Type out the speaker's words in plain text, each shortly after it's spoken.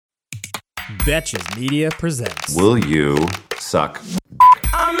Betches Media presents. Will you suck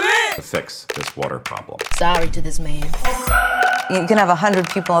I'm lit! to fix this water problem? Sorry to this man. You can have 100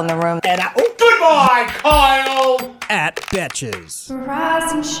 people in the room. And goodbye, Kyle! At Betches.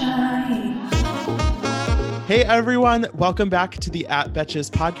 Rise and shine. Hey everyone, welcome back to the At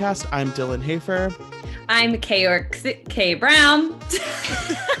Betches podcast. I'm Dylan Hafer. I'm K Brown.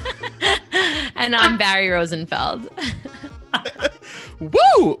 And I'm Barry Rosenfeld.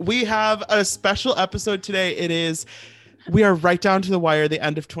 Woo! We have a special episode today. We are right down to the wire, the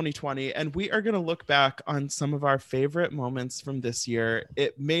end of 2020, and we are going to look back on some of our favorite moments from this year.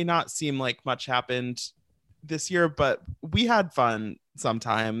 It may not seem like much happened this year, but we had fun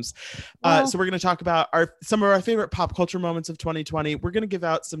sometimes. So we're going to talk about some of our favorite pop culture moments of 2020. We're going to give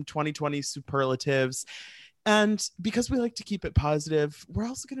out some 2020 superlatives. And because we like to keep it positive, we're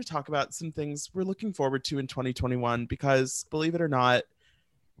also going to talk about some things we're looking forward to in 2021, because believe it or not,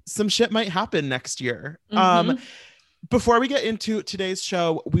 some shit might happen next year. Before we get into today's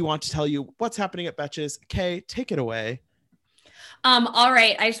show, we want to tell you what's happening at Betches. Kay, take it away. All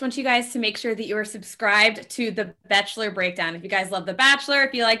right. I just want you guys to make sure that you are subscribed to the Bachelor Breakdown. If you guys love The Bachelor,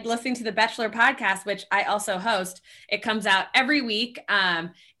 if you like listening to the Bachelor podcast, which I also host, it comes out every week.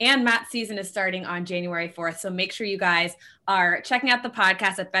 And Matt's season is starting on January 4th. So make sure you guys are checking out the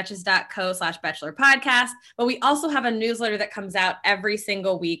podcast at betches.co/Bachelor podcast. But we also have a newsletter that comes out every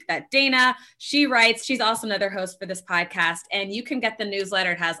single week that Dana, she writes. She's also another host for this podcast. And you can get the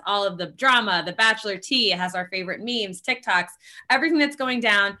newsletter. It has all of the drama, the Bachelor tea. It has our favorite memes, TikToks, everything that's going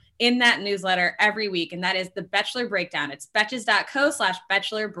down in that newsletter every week. And that is the Bachelor Breakdown. It's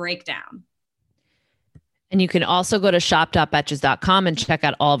betches.co/Bachelor Breakdown. And you can also go to shop.betches.com and check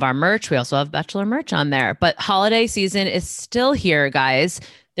out all of our merch. We also have Bachelor merch on there. But holiday season is still here, guys.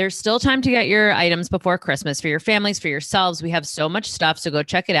 There's still time to get your items before Christmas for your families, for yourselves. We have so much stuff. So go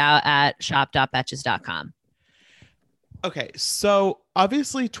check it out at shop.betches.com. Okay, so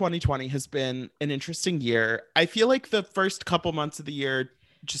obviously 2020 has been an interesting year. I feel like the first couple months of the year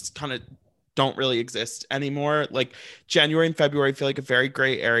just kind of don't really exist anymore. Like January and February feel like a very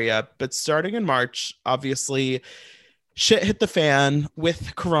gray area, but starting in March, obviously shit hit the fan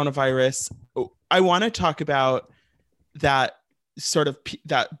with coronavirus. I want to talk about that sort of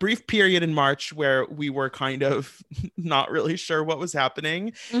that brief period in March where we were kind of not really sure what was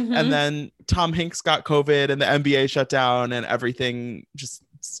happening. And then Tom Hanks got COVID and the NBA shut down and everything just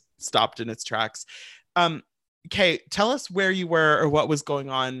stopped in its tracks. Kay, tell us where you were or what was going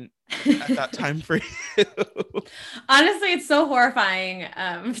on at that time for you. Honestly, it's so horrifying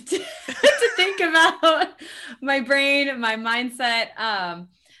to think about my brain, my mindset.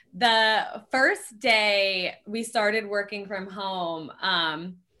 The first day we started working from home,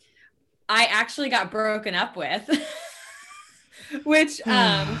 I actually got broken up with, which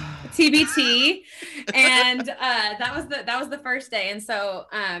TBT, and that was the first day. And so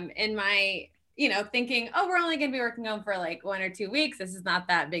in my thinking, we're only going to be working home for like 1 or 2 weeks. This is not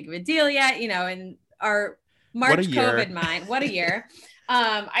that big of a deal yet, in our March COVID mind. What a year.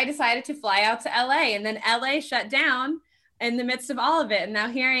 I decided to fly out to LA, and then LA shut down in the midst of all of it. And now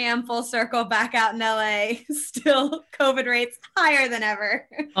here I am full circle back out in LA, still COVID rates higher than ever.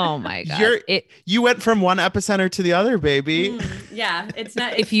 Oh my God. You went from one epicenter to the other, baby. Yeah. It's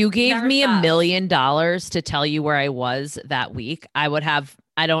not. If you gave me $1 million to tell you where I was that week, I would have,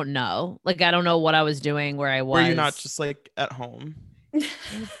 I don't know. Like, I don't know what I was doing where I was. Were you not just like at home?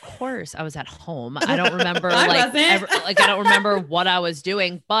 Of course I was at home. I don't remember I don't remember what I was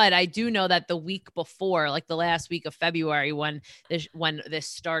doing, but I do know that the week before, like the last week of February, when this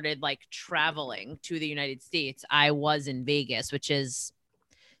started like traveling to the United States, I was in Vegas, which is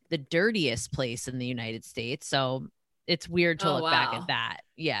the dirtiest place in the United States. So it's weird to look back at that.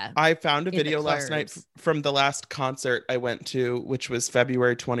 Yeah. I found a video last night from the last concert I went to, which was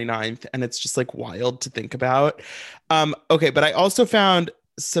February 29th. And it's just like wild to think about. Okay. But I also found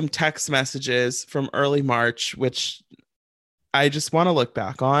some text messages from early March, which I just want to look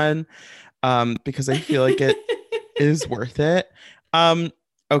back on because I feel like it is worth it.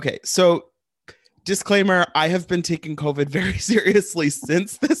 Okay. So disclaimer, I have been taking COVID very seriously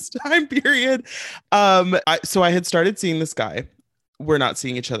since this time period. So I had started seeing this guy. We're not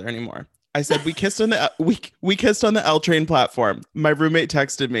seeing each other anymore. I said, we kissed on the L train platform. My roommate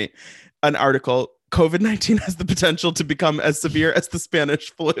texted me an article. COVID-19 has the potential to become as severe as the Spanish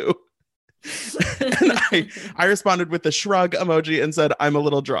flu. And I responded with a shrug emoji and said, I'm a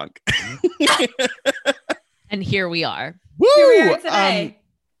little drunk. And here we are. Woo! Here we are today.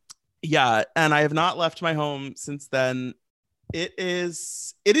 Yeah, and I have not left my home since then. It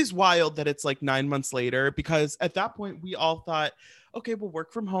is wild that it's like 9 months later, because at that point we all thought, okay, we'll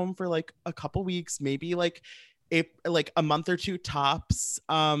work from home for like a couple weeks, maybe like a month or two tops.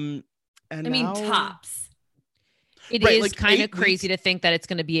 And I mean, now, tops. It Right, is like kind of 8 crazy to think that it's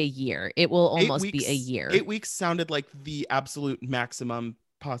going to be a year. It will 8 almost weeks, be a year. 8 weeks sounded like the absolute maximum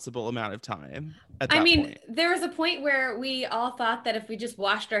possible amount of time at that I mean, point. there was a point where we all thought that if we just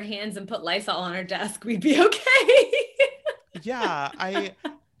washed our hands and put Lysol on our desk, we'd be okay. Yeah, I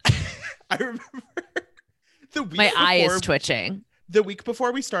remember the week My eye before- is twitching. The week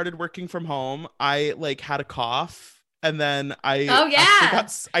before we started working from home, I like had a cough. And then I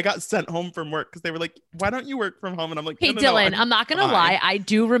got sent home from work because they were like, "Why don't you work from home?" And I'm like, Hey, no, Dylan, I'm not gonna lie. I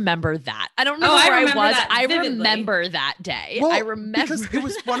do remember that. I don't remember where I was. that I vividly. remember that day. Well, I remember because it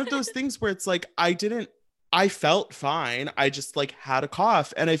was one of those things where it's like I felt fine. I just like had a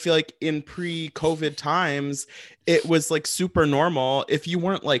cough. And I feel like in pre-COVID times, it was like super normal if you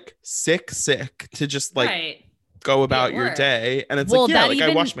weren't like sick to just like Right. go about your work. day. And it's Well, like, yeah, that like I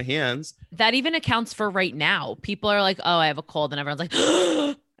even- wash my hands. that even accounts for right now. People are like, "Oh, I have a cold," and everyone's like,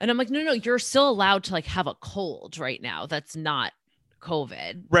 and I'm like, "No, you're still allowed to like have a cold right now. That's not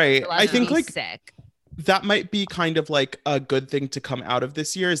COVID." Right. You're allowed I to think be like sick. that might be kind of like a good thing to come out of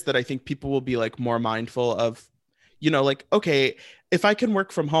this year is that I think people will be like more mindful of, like, okay, if I can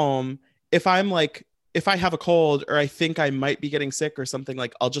work from home, if I have a cold or I think I might be getting sick or something,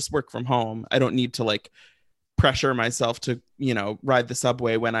 like I'll just work from home. I don't need to like pressure myself to, ride the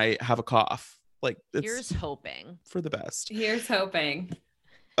subway when I have a cough. Like it's Here's hoping. for the best. Here's hoping.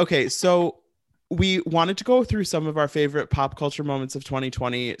 Okay, so we wanted to go through some of our favorite pop culture moments of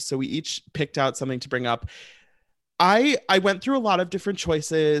 2020. So we each picked out something to bring up. I went through a lot of different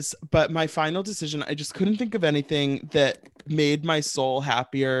choices, but my final decision, I just couldn't think of anything that made my soul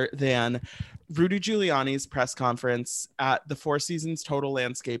happier than Rudy Giuliani's press conference at the Four Seasons Total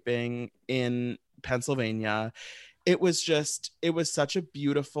Landscaping in Pennsylvania. It was such a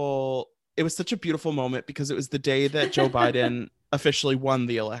beautiful moment because it was the day that Joe Biden officially won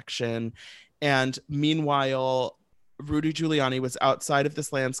the election. And meanwhile, Rudy Giuliani was outside of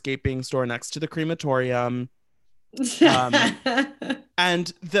this landscaping store next to the crematorium.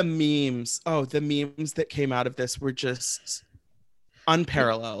 And the memes that came out of this were just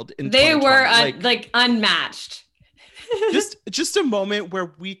unparalleled. They were 2020. like unmatched. just a moment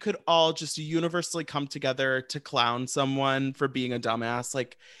where we could all just universally come together to clown someone for being a dumbass.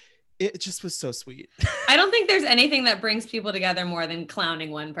 Like it just was so sweet. I don't think there's anything that brings people together more than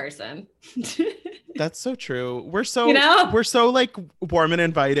clowning one person. That's so true. We're so like warm and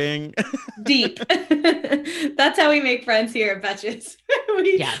inviting. Deep. That's how we make friends here at Betches.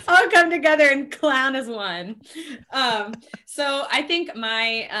 We Yes. all come together and clown as one. So I think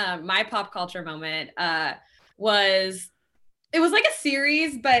my pop culture moment was like a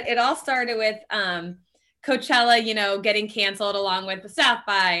series, but it all started with Coachella, getting canceled along with the South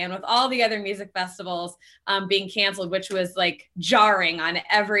by and with all the other music festivals being canceled, which was like jarring on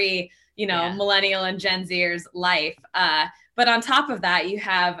every millennial and Gen Zer's life. But on top of that, you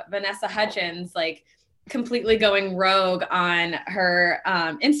have Vanessa Hudgens like completely going rogue on her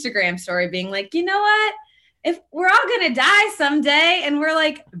Instagram story, being like, you know what? If we're all gonna die someday, and we're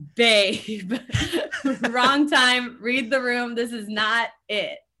like, babe, wrong time. Read the room. This is not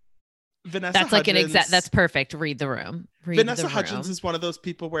it. Vanessa That's like Hudgens, that's perfect. Read the room. Vanessa Hudgens is one of those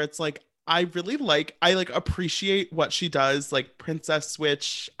people where it's like, I appreciate what she does. Like Princess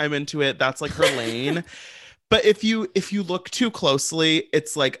Switch, I'm into it. That's like her lane. But if you look too closely,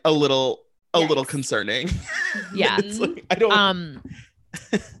 it's like a little concerning. Yeah. It's like, I don't.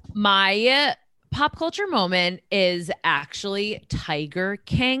 My pop culture moment is actually Tiger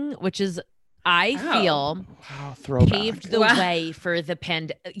King, which is I feel paved the way for the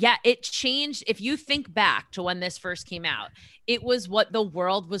pandemic. Yeah, it changed. If you think back to when this first came out, it was what the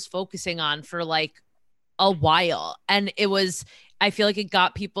world was focusing on for like a while. And I feel like it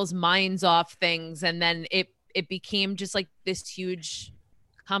got people's minds off things. And then it became just like this huge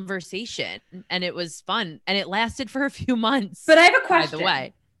conversation, and it was fun. And it lasted for a few months. But I have a question. By the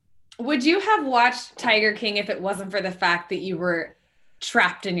way. Would you have watched Tiger King if it wasn't for the fact that you were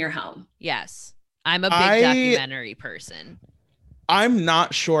trapped in your home? Yes. I'm a big documentary person. I'm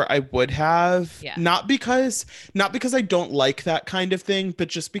not sure I would have. Yeah. Not because I don't like that kind of thing, but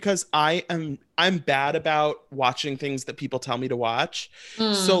just because I'm bad about watching things that people tell me to watch.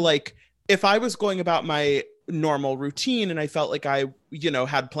 So like if I was going about my normal routine and I felt like I,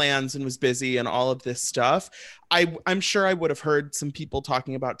 had plans and was busy and all of this stuff, I'm sure I would have heard some people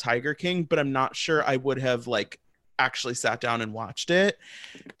talking about Tiger King, but I'm not sure I would have like actually sat down and watched it.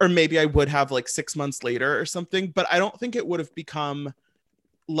 Or maybe I would have like 6 months later or something, but I don't think it would have become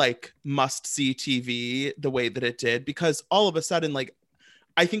like must see TV the way that it did, because all of a sudden, like,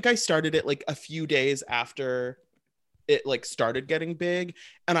 I think I started it like a few days after it like started getting big,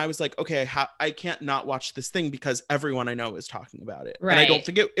 and I was like, okay, I can't not watch this thing because everyone I know is talking about it. Right. And I don't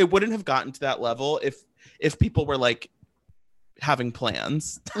think it wouldn't have gotten to that level if people were like having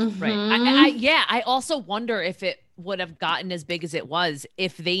plans. Right. I also wonder if it would have gotten as big as it was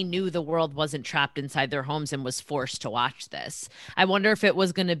if they knew the world wasn't trapped inside their homes and was forced to watch this. I wonder if it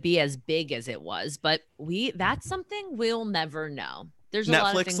was going to be as big as it was, but that's something we'll never know. There's a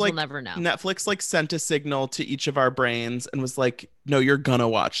lot of things we'll never know. Netflix like sent a signal to each of our brains and was like, no, you're gonna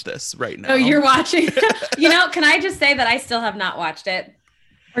watch this right now. Oh, you're watching. You know, can I just say that I still have not watched it?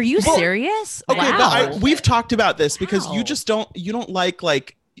 Are you serious? Okay, wow. but we've talked about this because you don't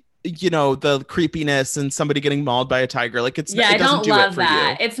like, you know, the creepiness and somebody getting mauled by a tiger. Like I don't love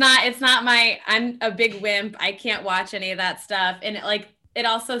that. It's not I'm a big wimp. I can't watch any of that stuff. And it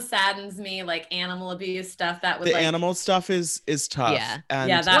also saddens me, like animal abuse stuff. That would the animal stuff is tough. Yeah. And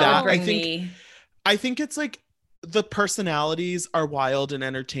that would bring me. I think it's like the personalities are wild and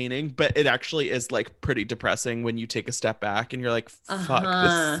entertaining, but it actually is like pretty depressing when you take a step back and you're like, fuck,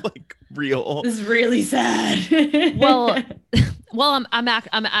 this is like real. This is really sad. Well, I'm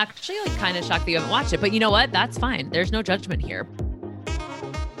actually like kind of shocked that you haven't watched it, but you know what? That's fine. There's no judgment here.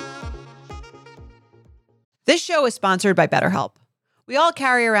 This show is sponsored by BetterHelp. We all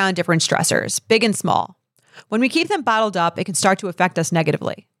carry around different stressors, big and small. When we keep them bottled up, it can start to affect us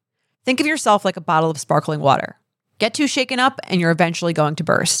negatively. Think of yourself like a bottle of sparkling water. Get too shaken up and you're eventually going to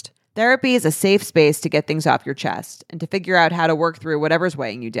burst. Therapy is a safe space to get things off your chest and to figure out how to work through whatever's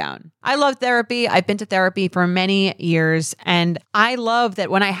weighing you down. I love therapy. I've been to therapy for many years, and I love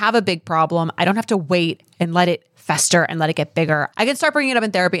that when I have a big problem, I don't have to wait and let it fester and let it get bigger. I can start bringing it up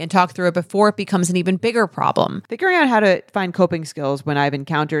in therapy and talk through it before it becomes an even bigger problem. Figuring out how to find coping skills when I've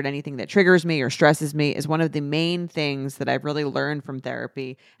encountered anything that triggers me or stresses me is one of the main things that I've really learned from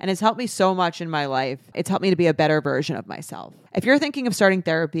therapy, and has helped me so much in my life. It's helped me to be a better version of myself. If you're thinking of starting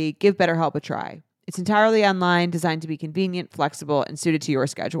therapy, give BetterHelp a try. It's entirely online, designed to be convenient, flexible, and suited to your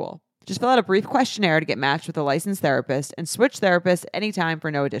schedule. Just fill out a brief questionnaire to get matched with a licensed therapist and switch therapists anytime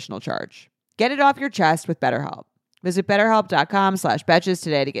for no additional charge. Get it off your chest with BetterHelp. Visit BetterHelp.com/Betches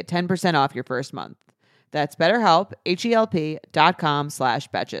today to get 10% off your first month. That's BetterHelp,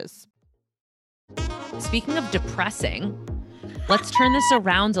 HELP.com/Betches. Speaking of depressing, let's turn this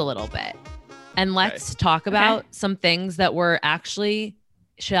around a little bit and let's talk about some things that we're actually,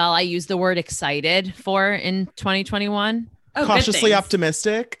 shall I use the word excited for in 2021? Oh, cautiously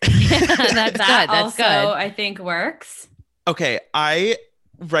optimistic. That's that good. That's also, good. I think works. Okay,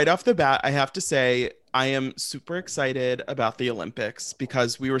 right off the bat, I have to say I am super excited about the Olympics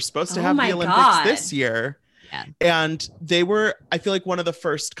because we were supposed to have the Olympics this year. Yeah. And they were, I feel like, one of the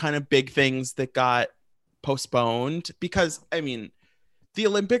first kind of big things that got postponed because, I mean, the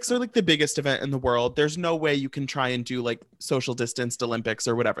Olympics are like the biggest event in the world. There's no way you can try and do like social distanced Olympics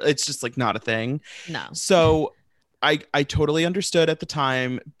or whatever. It's just like not a thing. No. So I totally understood at the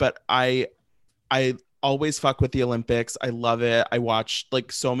time, but I always fuck with the Olympics. I love it. I watch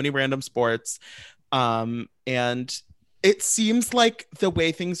like so many random sports. And it seems like the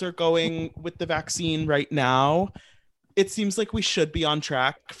way things are going with the vaccine right now, it seems like we should be on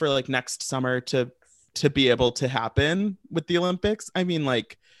track for like next summer to be able to happen with the Olympics. I mean,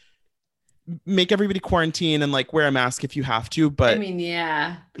 like, make everybody quarantine and like wear a mask if you have to, but I mean,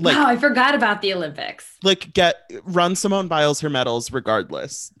 yeah. Like, wow, I forgot about the Olympics. Like, run Simone Biles her medals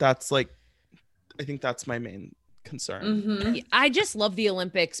regardless. That's like, I think that's my main concern. Mm-hmm. I just love the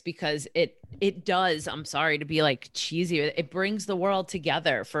Olympics because it does, I'm sorry to be like cheesy, it brings the world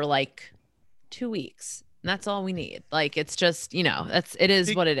together for like 2 weeks. And that's all we need. Like, it's just, you know, it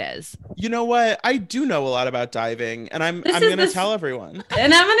is what it is. You know what? I do know a lot about diving, and I'm going to tell everyone.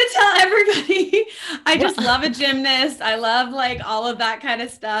 And I'm going to tell everybody. I just love a gymnast. I love like all of that kind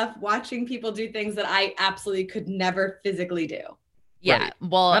of stuff. Watching people do things that I absolutely could never physically do. Yeah. Right.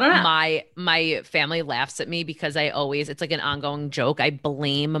 Well, my family laughs at me because it's like an ongoing joke. I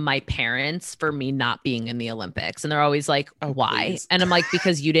blame my parents for me not being in the Olympics. And they're always like, why? Please. And I'm like,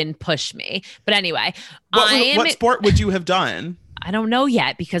 because you didn't push me. But anyway, what sport would you have done? I don't know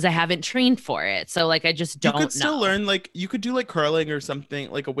yet because I haven't trained for it. So like, I just don't know. You could still learn, like you could do like curling or something,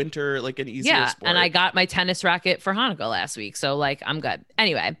 like a winter, like an easier sport. And I got my tennis racket for Hanukkah last week. So like, I'm good.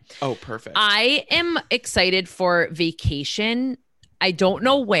 Anyway. Oh, perfect. I am excited for vacation. I don't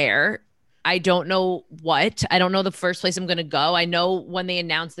know where. I don't know what. I don't know the first place I'm going to go. I know when they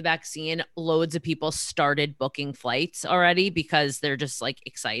announced the vaccine, loads of people started booking flights already because they're just like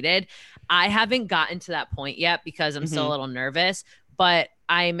excited. I haven't gotten to that point yet because I'm still a little nervous. but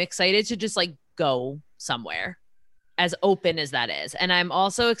I'm excited to just like go somewhere, as open as that is. And I'm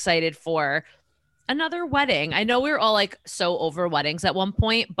also excited for another wedding. I know we were all like so over weddings at one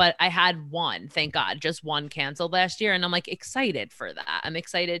point, but I had one, thank God, just one canceled last year. And I'm like excited for that. I'm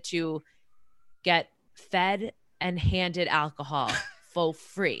excited to get fed and handed alcohol for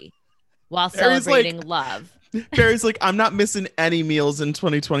free while celebrating love. Barry's like, I'm not missing any meals in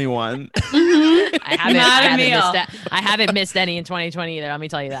 2021. I haven't missed any in 2020 either. Let me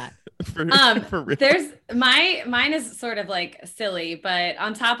tell you that. For real. There's mine is sort of like silly, but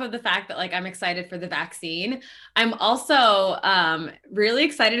on top of the fact that like I'm excited for the vaccine, I'm also really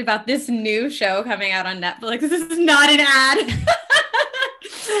excited about this new show coming out on Netflix. This is not an ad.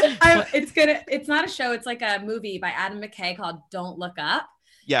 It's not a show. It's like a movie by Adam McKay called Don't Look Up.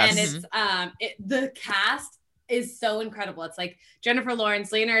 Yes. And it's the cast is so incredible. It's like Jennifer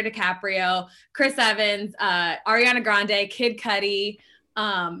Lawrence, Leonardo DiCaprio, Chris Evans, Ariana Grande, Kid Cudi,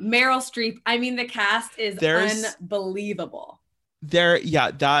 Meryl Streep. I mean, the cast is unbelievable.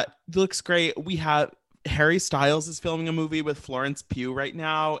 That looks great. We have Harry Styles is filming a movie with Florence Pugh right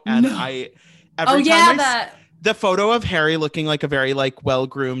now, and the photo of Harry looking like a very like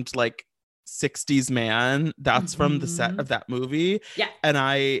well-groomed like 60s man, that's from the set of that movie. Yeah. And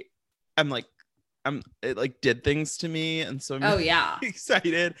it like did things to me, and so I'm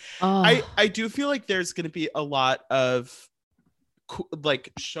excited. I do feel like there's going to be a lot of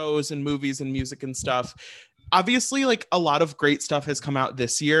like shows and movies and music and stuff. Obviously, like a lot of great stuff has come out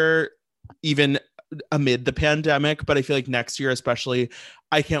this year, even amid the pandemic, but I feel like next year especially,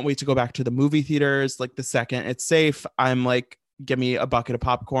 I can't wait to go back to the movie theaters. Like the second it's safe, I'm like, give me a bucket of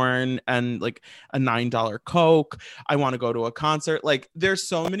popcorn and like a $9 Coke. I want to go to a concert. Like there's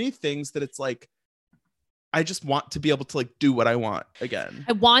so many things that it's like, I just want to be able to like do what I want again.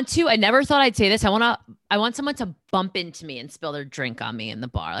 I never thought I'd say this. I want someone to bump into me and spill their drink on me in the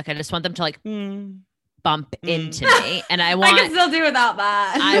bar. Like I just want them to like bump into me. And I can still do without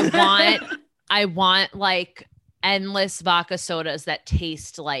that. I want like endless vodka sodas that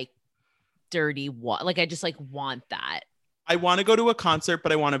taste like dirty water. Like I just like want that. I want to go to a concert,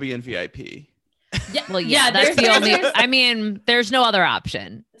 but I want to be in VIP. Yeah, well, that's the only. I mean, there's no other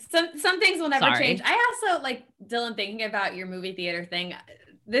option. Some things will never change. I also like Dylan thinking about your movie theater thing.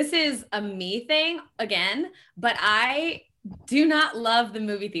 This is a me thing again, but I do not love the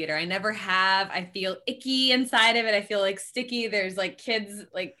movie theater. I never have. I feel icky inside of it. I feel like sticky. There's like kids,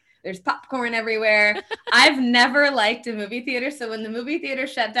 like there's popcorn everywhere. I've never liked a movie theater. So when the movie theater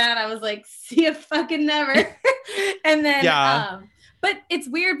shut down, I was like, see you fucking never. And then, but it's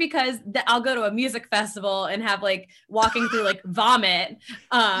weird because I'll go to a music festival and have like walking through like vomit.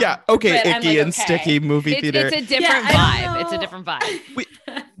 Icky and sticky movie theater. It's a different vibe. It's a different vibe.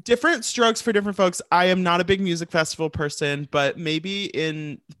 Different strokes for different folks. I am not a big music festival person, but maybe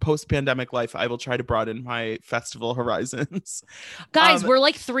in post-pandemic life, I will try to broaden my festival horizons. Guys, we're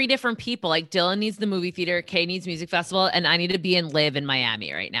like 3 different people. Like Dylan needs the movie theater, Kay needs music festival, and I need to be in Live in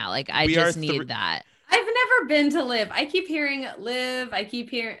Miami right now. Like I just need that. I've never been to Live. I keep hearing Live. I keep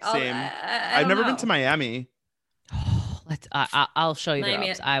hearing. Same. I've never been to Miami. I'll show you the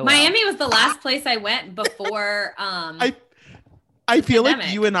ropes. I will. Miami was the last place I went before. I feel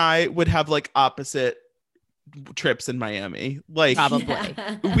like you and I would have like opposite trips in Miami. Like probably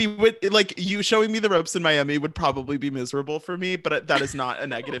we would like you showing me the ropes in Miami would probably be miserable for me, but that is not a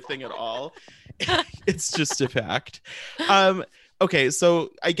negative thing at all. It's just a fact. Okay,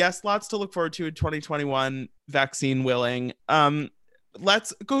 so I guess lots to look forward to in 2021, vaccine willing.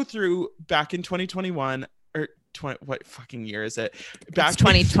 Let's go through back in 2021 or what fucking year is it? It's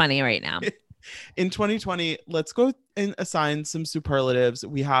 2020 right now. In 2020, let's go and assign some superlatives.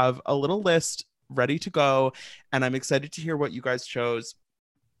 We have a little list ready to go, and I'm excited to hear what you guys chose.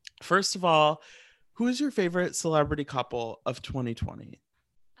 First of all, who is your favorite celebrity couple of 2020?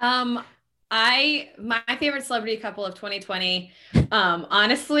 My favorite celebrity couple of 2020,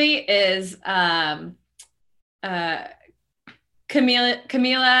 honestly, is Camila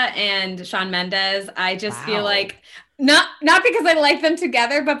and Shawn Mendes. I just feel like not because I like them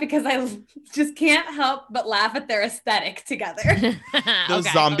together, but because I just can't help but laugh at their aesthetic together.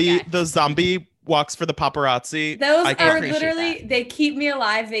 Those zombie walks for the paparazzi. Those are literally, they keep me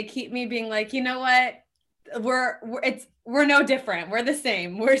alive. They keep me being like, you know what? We're no different. We're the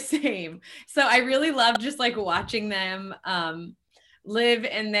same. We're same. So I really love just like watching them live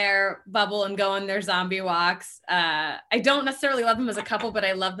in their bubble and go on their zombie walks. I don't necessarily love them as a couple, but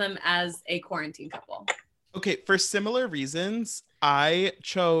I love them as a quarantine couple. Okay, for similar reasons, I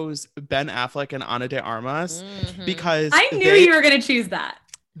chose Ben Affleck and Ana de Armas because I knew you were going to choose that.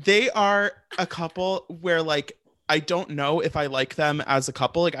 They are a couple where like I don't know if I like them as a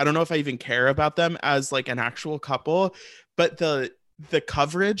couple. Like, I don't know if I even care about them as like an actual couple, but the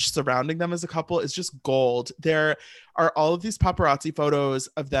coverage surrounding them as a couple is just gold. There are all of these paparazzi photos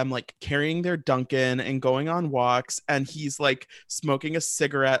of them like carrying their Dunkin' and going on walks, and he's like smoking a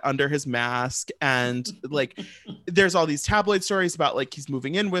cigarette under his mask, and like there's all these tabloid stories about like he's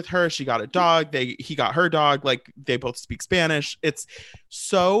moving in with her, she got a dog, he got her dog, like they both speak Spanish. It's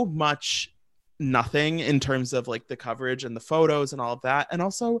so much nothing in terms of like the coverage and the photos and all of that. And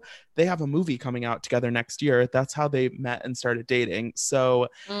also they have a movie coming out together next year. That's how they met and started dating. So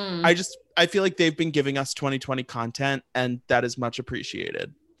I feel like they've been giving us 2020 content, and that is much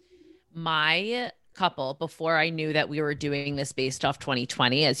appreciated. My couple, before I knew that we were doing this based off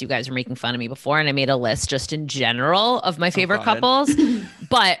 2020, as you guys were making fun of me before, and I made a list just in general of my favorite couples,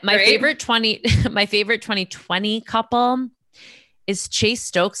 but my favorite 2020 couple is Chase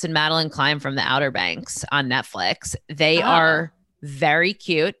Stokes and Madeline Klein from The Outer Banks on Netflix. They are very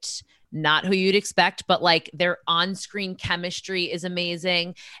cute, not who you'd expect, but like their on-screen chemistry is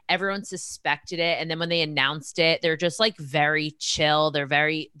amazing. Everyone suspected it. And then when they announced it, they're just like very chill.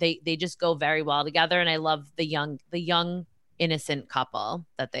 They just go very well together. And I love the young innocent couple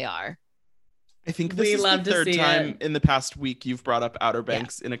that they are. I think this is the third time in the past week you've brought up Outer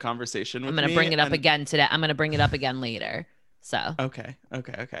Banks in a conversation with me. I'm going to bring it up again today. I'm going to bring it up again later. So okay.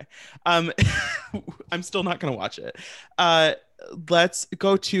 I'm still not gonna watch it. Let's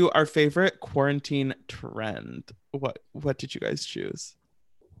go to our favorite quarantine trend. What did you guys choose?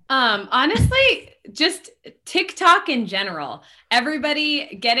 Honestly, just TikTok in general.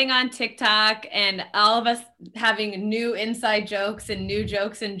 Everybody getting on TikTok and all of us having new inside jokes and new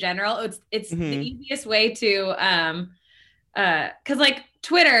jokes in general. It's the easiest way to because like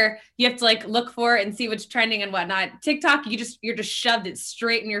Twitter, you have to like look for it and see what's trending and whatnot. TikTok, you're just shoved it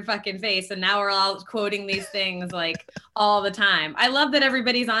straight in your fucking face. And now we're all quoting these things like all the time. I love that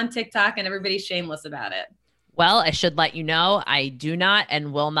everybody's on TikTok and everybody's shameless about it. Well, I should let you know, I do not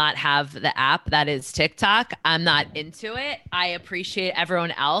and will not have the app that is TikTok. I'm not into it. I appreciate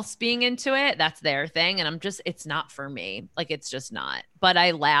everyone else being into it. That's their thing. And it's not for me. Like, it's just not. But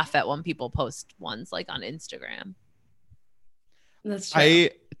I laugh at when people post ones like on Instagram. That's true.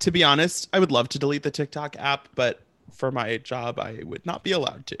 To be honest, I would love to delete the TikTok app, but for my job, I would not be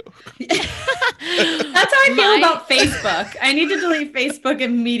allowed to. That's how I feel about Facebook. I need to delete Facebook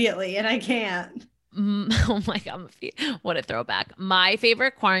immediately, and I can't. Oh my God, what a throwback. My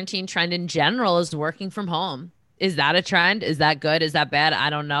favorite quarantine trend in general is working from home. Is that a trend? Is that good? Is that bad?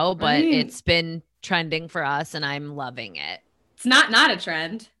 I don't know, but it's been trending for us, and I'm loving it. It's not a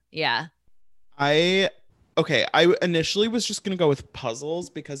trend. Yeah. Okay, I initially was just going to go with puzzles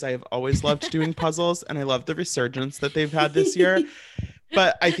because I have always loved doing puzzles, and I love the resurgence that they've had this year.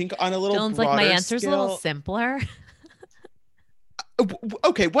 But I think on a little Dylan's broader like, my answer's scale, a little simpler.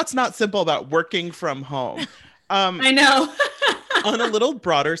 Okay, what's not simple about working from home? I know. On a little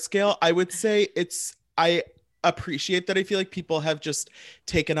broader scale, I would say I appreciate that I feel like people have just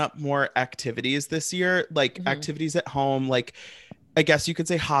taken up more activities this year, like activities at home, like I guess you could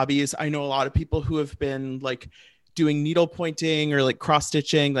say hobbies. I know a lot of people who have been like doing needle pointing or like cross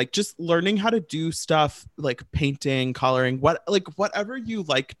stitching, like just learning how to do stuff like painting, coloring, whatever you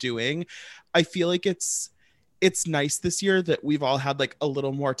like doing. I feel like it's nice this year that we've all had like a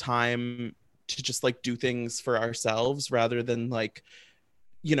little more time to just like do things for ourselves rather than like,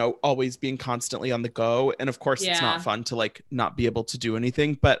 you know, always being constantly on the go. And of course it's not fun to like not be able to do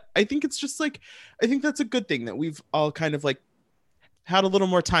anything, but I think it's just like, I think that's a good thing that we've all kind of like had a little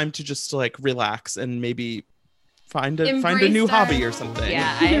more time to just like relax and maybe find a new hobby or something.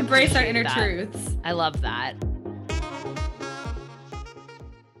 Yeah, I embrace our inner truths. I love that.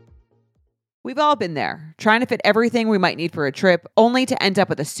 We've all been there, trying to fit everything we might need for a trip, only to end up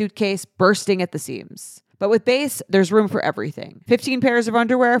with a suitcase bursting at the seams. But with Base, there's room for everything. 15 pairs of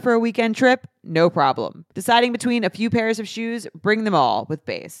underwear for a weekend trip? No problem. Deciding between a few pairs of shoes? Bring them all with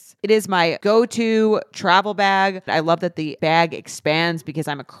Base. It is my go-to travel bag. I love that the bag expands because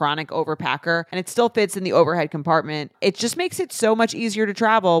I'm a chronic overpacker, and it still fits in the overhead compartment. It just makes it so much easier to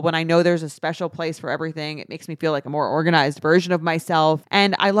travel when I know there's a special place for everything. It makes me feel like a more organized version of myself,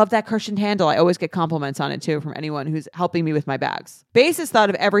 and I love that cushioned handle. I always get compliments on it too from anyone who's helping me with my bags. Base has thought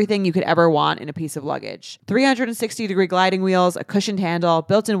of everything you could ever want in a piece of luggage. 360-degree gliding wheels, a cushioned handle,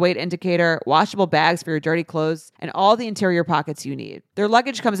 built-in weight indicator, washable bags for your dirty clothes, and all the interior pockets you need. Their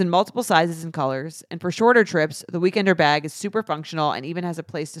luggage comes in multiple sizes and colors, and for shorter trips, the Weekender bag is super functional and even has a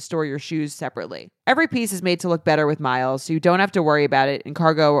place to store your shoes separately. Every piece is made to look better with miles, so you don't have to worry about it in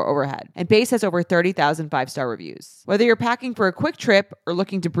cargo or overhead. And Base has over 30,000 five-star reviews. Whether you're packing for a quick trip or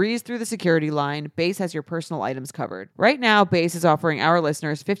looking to breeze through the security line, Base has your personal items covered. Right now, Base is offering our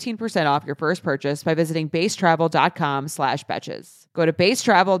listeners 15% off your first purchase by visiting basetravel.com/betches. Go to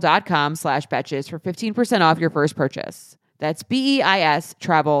basetravel.com/betches for 15% off your first purchase. That's BEIS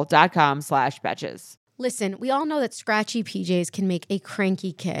travel.com/betches. Listen, we all know that scratchy PJs can make a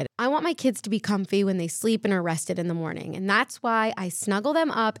cranky kid. I want my kids to be comfy when they sleep and are rested in the morning, and that's why I snuggle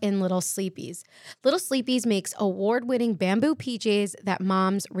them up in Little Sleepies. Little Sleepies makes award-winning bamboo PJs that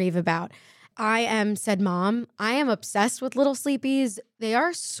moms rave about. Said mom, I am obsessed with Little Sleepies. They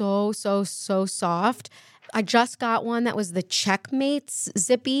are so soft. I just got one that was the Checkmates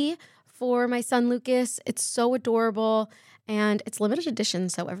Zippy for my son Lucas. It's so adorable. And it's limited edition,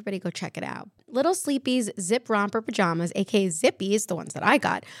 so everybody go check it out. Little Sleepies Zip Romper Pajamas, aka Zippies, the ones that I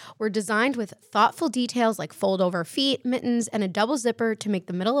got, were designed with thoughtful details like fold-over feet, mittens, and a double zipper to make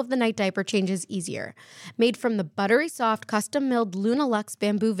the middle-of-the-night diaper changes easier. Made from the buttery soft, custom-milled Luna Lux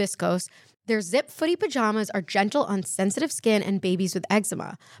bamboo viscose, their zip footy pajamas are gentle on sensitive skin and babies with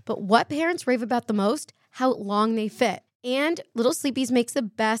eczema. But what parents rave about the most? How long they fit. And Little Sleepies makes the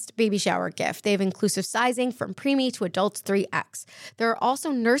best baby shower gift. They have inclusive sizing from preemie to adults 3X. There are also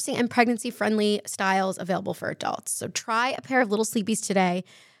nursing and pregnancy-friendly styles available for adults. So try a pair of Little Sleepies today.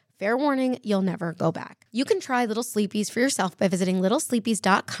 Fair warning, you'll never go back. You can try Little Sleepies for yourself by visiting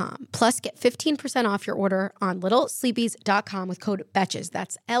littlesleepies.com. Plus, get 15% off your order on littlesleepies.com with code BETCHES.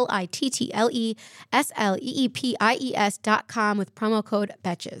 That's LITTLESLEEPIES.com with promo code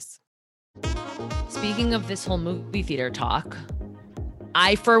BETCHES. Speaking of this whole movie theater talk,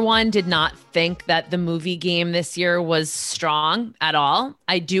 I, for one, did not think that the movie game this year was strong at all.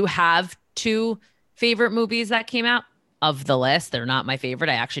 I do have two favorite movies that came out of the list. They're not my favorite.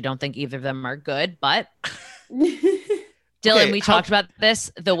 I actually don't think either of them are good, but Dylan, we talked about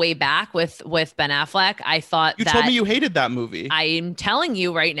this the way back with Ben Affleck. I thought you told me you hated that movie. I'm telling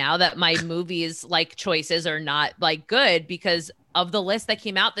you right now that my movies like choices are not like good because of the list that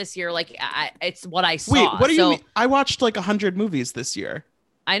came out this year. Like it's what I saw. Wait, what do you mean? I watched like 100 movies this year.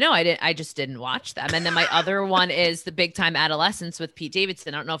 I know I just didn't watch them. And then my other one is The Big Time Adolescence with Pete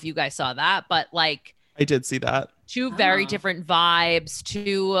Davidson. I don't know if you guys saw that, but like I did see that. Two very different vibes,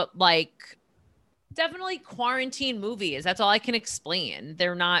 two like definitely quarantine movies. That's all I can explain.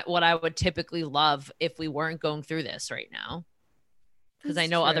 They're not what I would typically love if we weren't going through this right now. Because I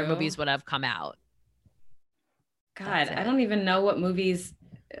know other movies would have come out. God, I don't even know what movies.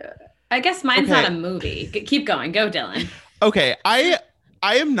 I guess mine's not a movie. Keep going. Go, Dylan. Okay. I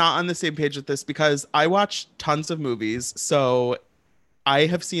am not on the same page with this because I watch tons of movies. So I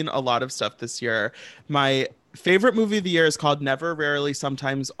have seen a lot of stuff this year. My favorite movie of the year is called Never, Rarely,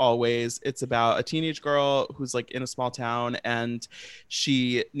 Sometimes, Always. It's about a teenage girl who's like in a small town and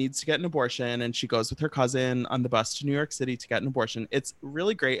she needs to get an abortion and she goes with her cousin on the bus to New York City to get an abortion. It's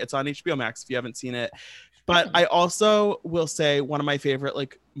really great. It's on HBO Max if you haven't seen it. But I also will say one of my favorite,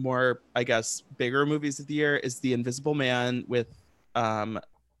 like more, I guess, bigger movies of the year is The Invisible Man with,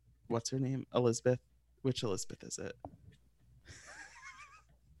 what's her name? Elizabeth. Which Elizabeth is it?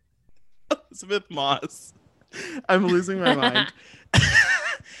 Elizabeth Moss. I'm losing my mind.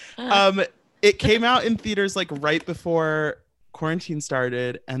 It came out in theaters like right before quarantine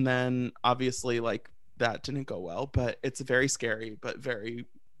started. And then obviously like that didn't go well, but it's very scary, but very,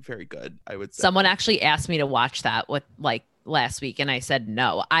 very good, I would say. Someone actually asked me to watch that with like last week and I said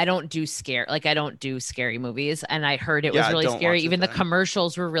no. I don't do scary movies, and I heard it was really scary. Even the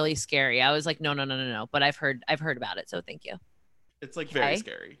commercials were really scary. I was like no, but I've heard about it, so thank you. It's like very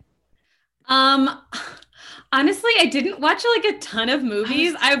scary. Honestly, I didn't watch like a ton of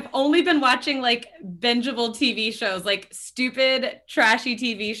movies. I've only been watching like bingeable TV shows, like stupid trashy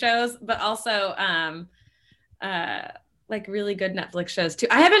TV shows, but also like really good Netflix shows too.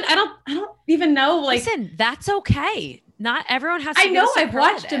 I don't even know. Like, listen, that's okay. Not everyone has to. I know I've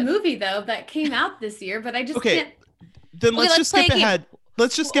watched a movie though that came out this year, but I just can't. Then let's just skip ahead.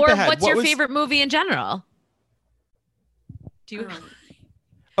 Let's just skip ahead. What's your favorite movie in general? Do you?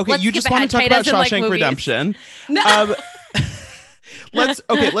 Okay, you just want to talk about Shawshank Redemption. No.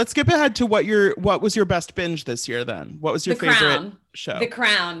 Let's skip ahead to what was your best binge this year then? What was your favorite show? The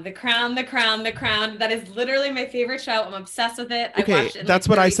Crown. That is literally my favorite show. I'm obsessed with it. Okay, I watched it in that's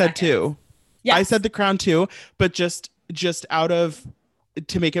like what I said too. Yes. I said The Crown too, but just out of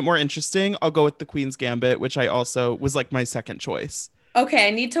to make it more interesting, I'll go with The Queen's Gambit, which I also was like my second choice. Okay,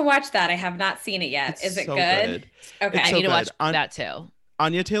 I need to watch that. I have not seen it yet. It's Is it so good? Okay. It's I so need to watch good. that too.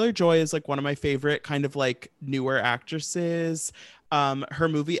 Anya Taylor-Joy is like one of my favorite kind of like newer actresses. Her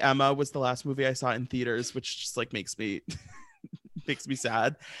movie Emma was the last movie I saw in theaters, which just like makes me makes me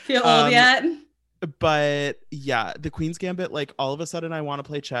sad. Feel old yet? But yeah, The Queen's Gambit, like all of a sudden I want to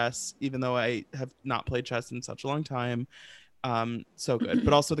play chess, even though I have not played chess in such a long time. So good.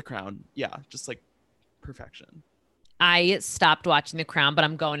 But also The Crown. Yeah, just like perfection. I stopped watching The Crown, but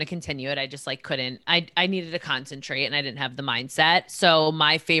I'm going to continue it. I just like couldn't. I needed to concentrate and I didn't have the mindset. So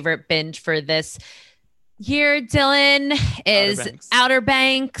my favorite binge for this year, Dylan, is Outer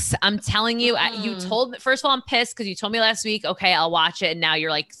Banks. I'm telling you, you told me, first of all, I'm pissed because you told me last week, okay, I'll watch it. And now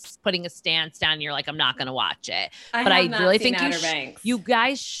you're like putting a stance down and you're like, I'm not going to watch it. But I really think you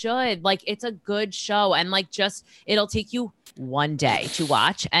guys should. Like, it's a good show. And like, just, it'll take you one day to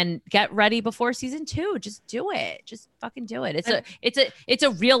watch and get ready before season 2. Just do it. Just fucking do it. It's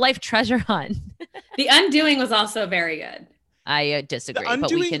a real life treasure hunt. The Undoing was also very good. I disagree,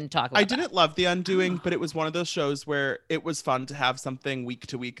 but we can talk about I didn't love The Undoing, but it was one of those shows where it was fun to have something week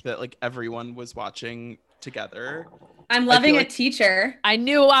to week that like everyone was watching together. I'm loving A Teacher. I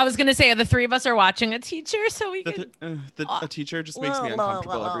knew I was going to say the three of us are watching A Teacher, so we can... A Teacher just makes me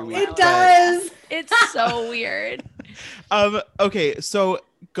uncomfortable every week. It does. It's so weird. Okay, so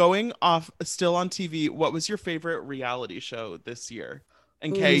going off still on TV, what was your favorite reality show this year?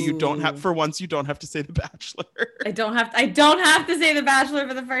 And Kay, you don't have to say The Bachelor. I don't have to say The Bachelor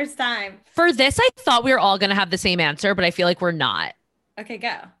for the first time. For this, I thought we were all going to have the same answer, but I feel like we're not. Okay,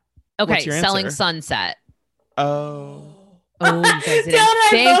 go. Okay, Selling Sunset. Oh, you guys didn't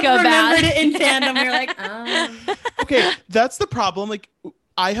think about it in tandem. You're like, oh. Okay, that's the problem. Like,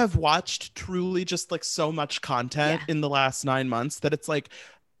 I have watched truly just like so much content in the last 9 months that it's like,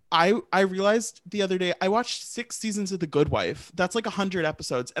 I realized the other day I watched 6 seasons of The Good Wife. That's like 100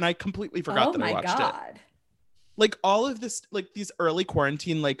 episodes, and I completely forgot that I watched it. Like all of this, like these early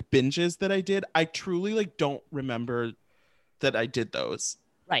quarantine like binges that I did, I truly like don't remember that I did those.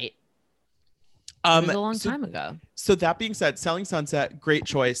 Right. It was a long time ago. So that being said, Selling Sunset, great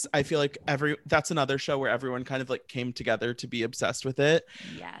choice. I feel like that's another show where everyone kind of like came together to be obsessed with it.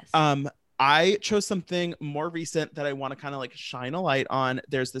 Yes. I chose something more recent that I want to kind of like shine a light on.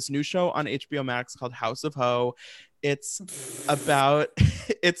 There's this new show on HBO Max called House of Ho. It's about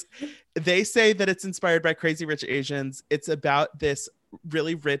they say that it's inspired by Crazy Rich Asians. It's about this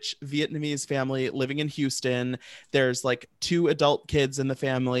really rich Vietnamese family living in Houston. There's like 2 adult kids in the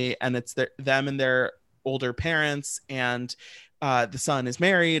family, and it's them and their older parents, and the son is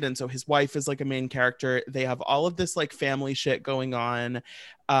married, and so his wife is like a main character. They have all of this like family shit going on.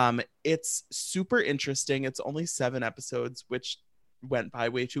 It's super interesting. It's only 7 episodes, which went by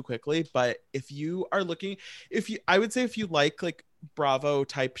way too quickly. But if you are looking, I would say if you like Bravo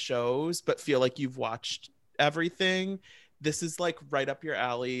type shows, but feel like you've watched everything, this is like right up your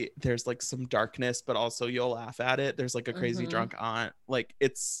alley. There's like some darkness, but also you'll laugh at it. There's like a crazy drunk aunt. Like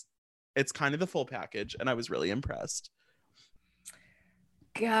it's kind of the full package, and I was really impressed.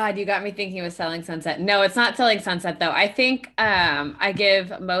 God, you got me thinking with Selling Sunset. No, it's not Selling Sunset though. I think I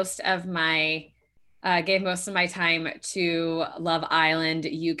gave most of my time to Love Island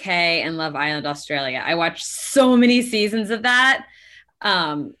UK and Love Island Australia. I watched so many seasons of that.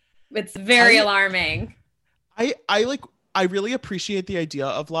 It's very alarming. I really appreciate the idea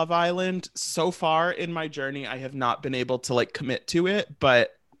of Love Island. So far in my journey, I have not been able to like commit to it,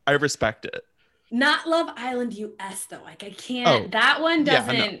 but I respect it. Not Love Island US though. Like I can't. That one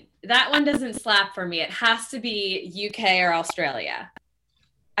doesn't. Yeah, that one doesn't slap for me. It has to be UK or Australia.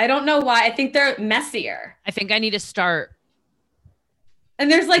 I don't know why. I think they're messier. I think I need to start. And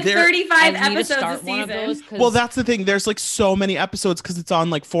there's like 35 episodes a season. Well, that's the thing. There's like so many episodes because it's on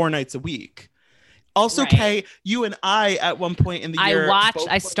like 4 nights a week. Also, right. Kay, you and I at one point in the year,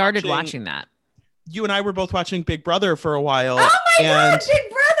 I started watching that. You and I were both watching Big Brother for a while. Oh my God, Big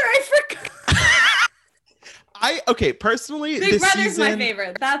Brother! I forgot. Personally, Big Brother's my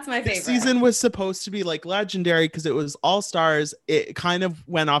favorite. That's my favorite. This season was supposed to be like legendary because it was all stars. It kind of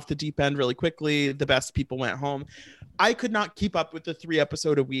went off the deep end really quickly. The best people went home. I could not keep up with the 3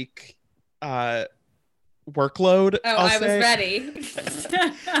 episode a week workload. I was ready.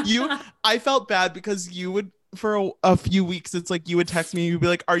 I felt bad because you would, for a few weeks, it's like you would text me, you'd be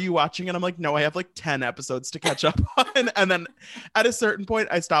like, are you watching? And I'm like, no, I have like 10 episodes to catch up on. And then at a certain point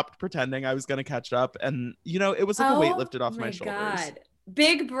I stopped pretending I was going to catch up, and it was like a weight lifted off my shoulders. God.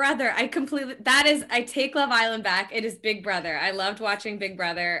 Big Brother, I take Love Island back. It is Big Brother. I loved watching Big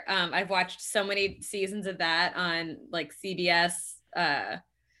Brother. I've watched so many seasons of that on like CBS,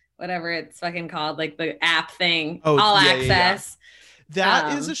 whatever it's fucking called, like the app thing, All Access.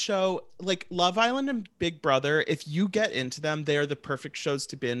 That is a show like Love Island and Big Brother. If you get into them, they are the perfect shows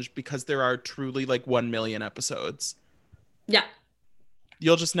to binge because there are truly like 1 million episodes. Yeah.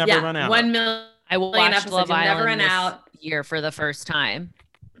 You'll just never run out. 1 million. I will watch episodes. Love You'll Island never run this out. year for the first time.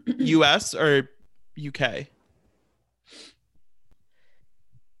 US or UK?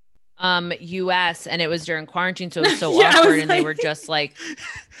 US, and it was during quarantine, so it was so Yeah, I was awkward, and they like- were just like,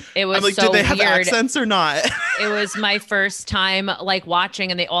 it was I'm like, so did they have weird. accents or not? It was my first time like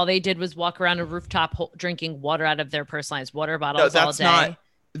watching, and all they did was walk around a rooftop drinking water out of their personalized water bottles all day.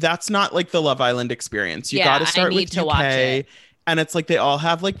 That's not like the Love Island experience. You Yeah, got to I start need with to UK, watch it. and it's like they all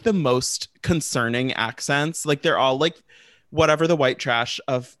have like the most concerning accents. Like they're all like whatever the white trash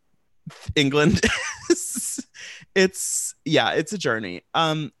of England is. It's a journey.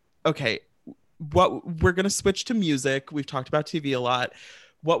 Okay. We're gonna switch to music. We've talked about TV a lot.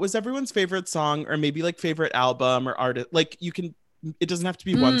 What was everyone's favorite song, or maybe like favorite album or artist? Like it doesn't have to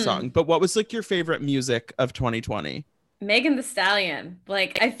be one song, but what was like your favorite music of 2020? Megan Thee Stallion.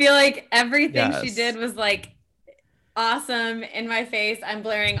 Like, I feel like everything she Yes. did was like awesome in my face. I'm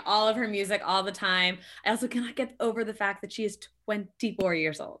blaring all of her music all the time. I also cannot get over the fact that she is 24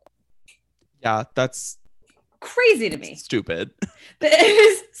 years old. Yeah, that's Crazy to me. stupid. It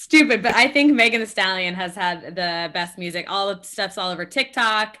is stupid, but I think Megan Thee Stallion has had the best music. All the stuff's all over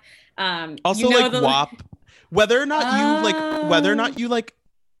TikTok. Also, like WAP. Whether or not you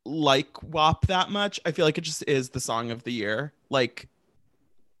like WAP that much, I feel like it just is the song of the year. Like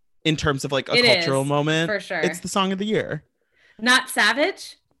in terms of like a It cultural is, moment, for sure. it's the song of the year. Not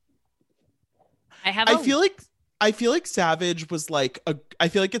Savage. I feel like Savage was like I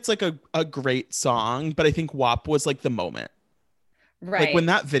feel like it's like a great song, but I think WAP was like the moment. Right. Like when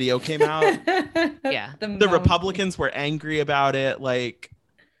that video came out, Yeah. the Republicans were angry about it. Like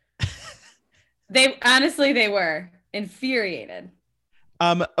they were infuriated.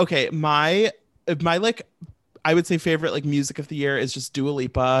 Okay, my like I would say favorite like music of the year is just Dua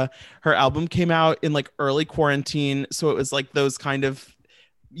Lipa. Her album came out in like early quarantine, so it was like those kind of,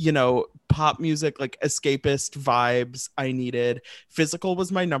 you know, pop music, like escapist vibes I needed. Physical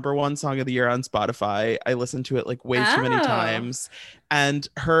was my number one song of the year on Spotify. I listened to it like way too many times. And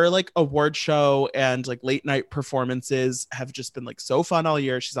her like award show and like late night performances have just been like so fun all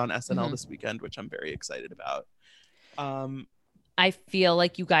year. She's on SNL this weekend, which I'm very excited about. I feel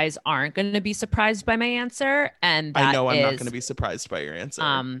like you guys aren't going to be surprised by my answer, and I know I'm not going to be surprised by your answer.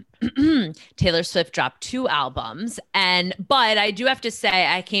 Taylor Swift dropped 2 albums, but I do have to say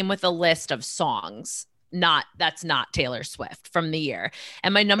I came with a list of songs. That's not Taylor Swift from the year,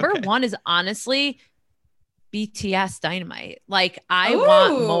 and my number one is honestly BTS Dynamite. Like I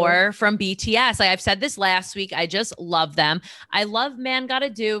want more from BTS. Like I've said this last week. I just love them. I love Man Gotta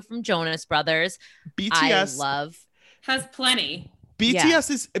Do from Jonas Brothers. BTS has plenty.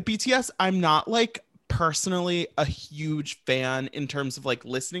 BTS. I'm not like personally a huge fan in terms of like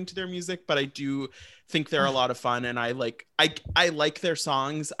listening to their music, but I do think they're a lot of fun, and I like their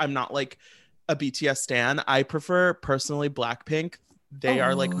songs. I'm not like a BTS stan. I prefer personally Blackpink. They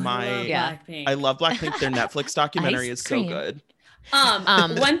are like I love Blackpink. Their Netflix documentary is so good.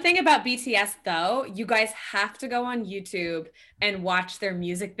 One thing about BTS though, you guys have to go on YouTube and watch their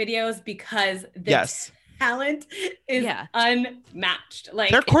music videos because talent is unmatched.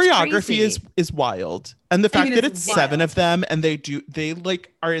 Like their choreography is wild, and the fact that it's wild. 7 of them and they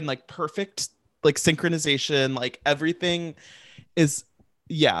like are in like perfect like synchronization, like everything is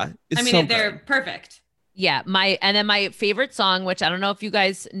they're perfect. Yeah, my favorite song, which I don't know if you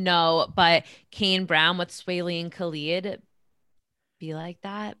guys know, but Kane Brown with Swaley and Khalid, Be Like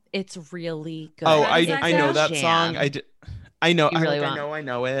That. It's really good. Oh, I know that song. I know. I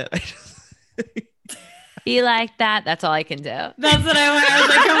know it. Be Like That. That's all I can do. That's what I want. I was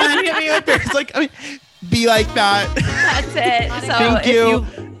like, come on, hit me with this. It's like, I mean, Be Like That. That's it. So Thank you.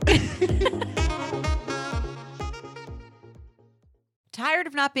 Tired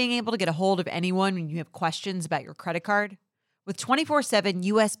of not being able to get a hold of anyone when you have questions about your credit card? With 24/7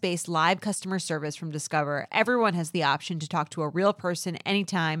 US-based live customer service from Discover, everyone has the option to talk to a real person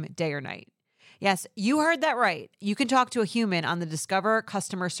anytime, day or night. Yes, you heard that right. You can talk to a human on the Discover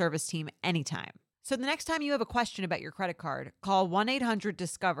customer service team anytime. So the next time you have a question about your credit card, call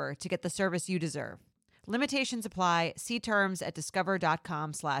 1-800-DISCOVER to get the service you deserve. Limitations apply. See terms at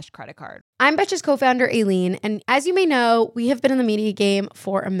discover.com/creditcard. I'm Betches co-founder Aileen, and as you may know, we have been in the media game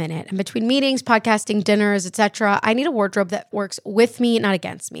for a minute. And between meetings, podcasting, dinners, etc., I need a wardrobe that works with me, not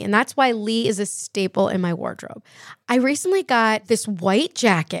against me. And that's why Lee is a staple in my wardrobe. I recently got this white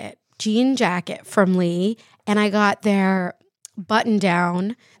jacket, jean jacket from Lee, and I got their button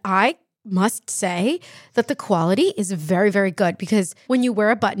down. I must say that the quality is very, very good because when you wear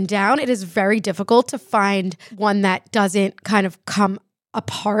a button down, it is very difficult to find one that doesn't kind of come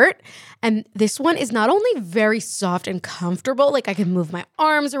apart. And this one is not only very soft and comfortable, like I can move my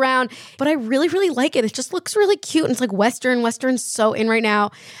arms around, but I really, really like it. It just looks really cute. And it's like Western. Western's so in right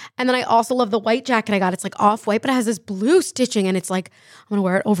now. And then I also love the white jacket I got. It's like off-white, but it has this blue stitching. And it's like, I'm going to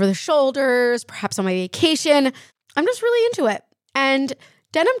wear it over the shoulders, perhaps on my vacation. I'm just really into it. And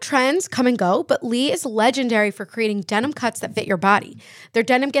denim trends come and go, but Lee is legendary for creating denim cuts that fit your body. Their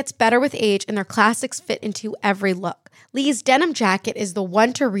denim gets better with age, and their classics fit into every look. Lee's denim jacket is the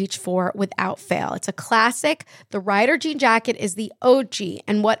one to reach for without fail. It's a classic. The Rider jean jacket is the OG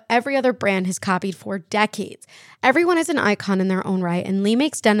and what every other brand has copied for decades. Everyone is an icon in their own right, and Lee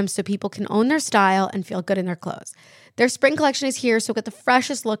makes denim so people can own their style and feel good in their clothes. Their spring collection is here, so get the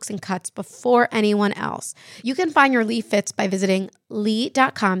freshest looks and cuts before anyone else. You can find your Lee fits by visiting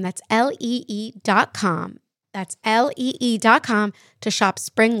lee.com. That's Lee.com. That's Lee.com to shop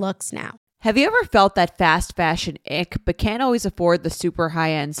spring looks now. Have you ever felt that fast fashion ick, but can't always afford the super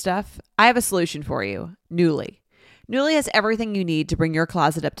high-end stuff? I have a solution for you. Nuuly. Nuuly has everything you need to bring your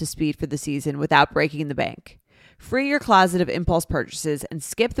closet up to speed for the season without breaking the bank. Free your closet of impulse purchases and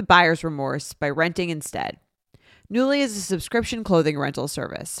skip the buyer's remorse by renting instead. Nuuly is a subscription clothing rental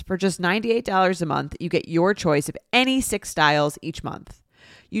service. For just $98 a month, you get your choice of any 6 styles each month.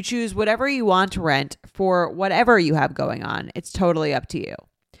 You choose whatever you want to rent for whatever you have going on. It's totally up to you.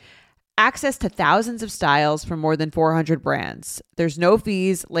 Access to thousands of styles from more than 400 brands. There's no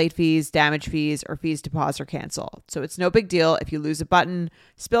fees, late fees, damage fees, or fees to pause or cancel. So it's no big deal if you lose a button,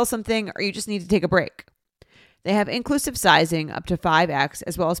 spill something, or you just need to take a break. They have inclusive sizing up to 5X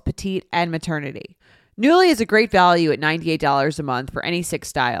as well as petite and maternity. Nuuly is a great value at $98 a month for any 6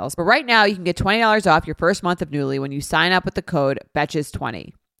 styles. But right now you can get $20 off your first month of Nuuly when you sign up with the code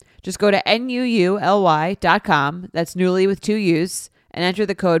BETCHES20. Just go to NUULY.com, that's Nuuly with 2 U's, and enter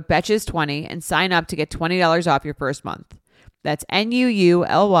the code BETCHES20 and sign up to get $20 off your first month. That's NUULY.com,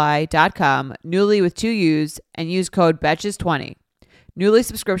 Nuuly with 2 U's, and use code BETCHES20. Nuuly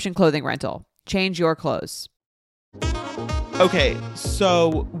subscription clothing rental. Change your clothes. Okay,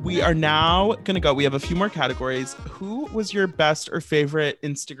 so we are now going to go. We have a few more categories. Who was your best or favorite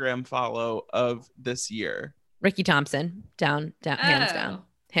Instagram follow of this year? Ricky Thompson, hands down.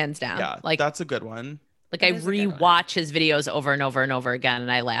 Yeah, like that's a good one. Like I rewatch his videos over and over and over again,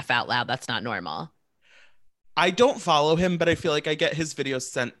 and I laugh out loud. That's not normal. I don't follow him, but I feel like I get his videos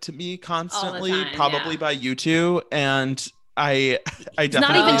sent to me constantly, probably by YouTube, and I definitely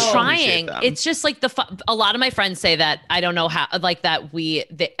not even trying. them. It's just like a lot of my friends say that I don't know how, like that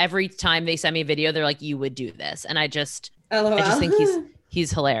every time they send me a video, they're like, you would do this. And I just think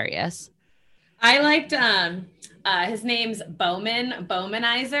he's hilarious. I liked, his name's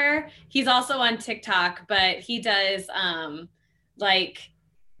Bowmanizer. He's also on TikTok, but he does,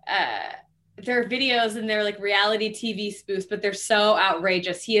 their videos and they're like reality TV spoofs, but they're so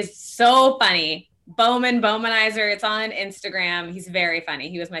outrageous. He is so funny. Bowmanizer. It's on Instagram. He's very funny.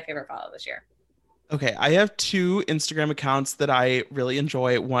 He was my favorite follow this year. Okay, I have 2 Instagram accounts that I really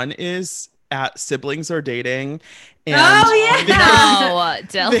enjoy. One is at Siblings Are Dating. And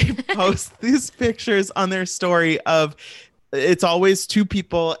they post these pictures on their story of, it's always 2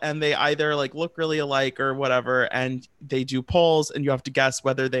 people and they either like look really alike or whatever, and they do polls and you have to guess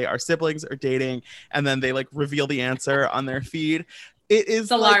whether they are siblings or dating, and then they like reveal the answer on their feed.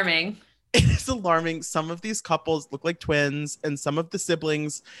 It's alarming. It is alarming. Some of these couples look like twins, and some of the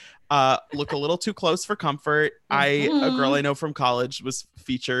siblings look a little too close for comfort. A girl I know from college was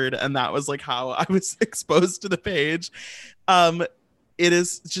featured, and that was like how I was exposed to the page.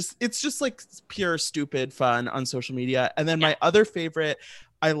 It's just like pure stupid fun on social media. And then my other favorite,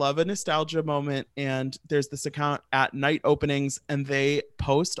 I love a nostalgia moment, and there's this account at Night Openings, and they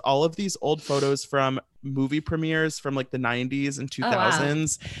post all of these old photos from movie premieres from like the 90s and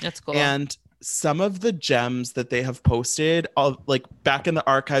 2000s. Wow. That's cool. And some of the gems that they have posted, all like back in the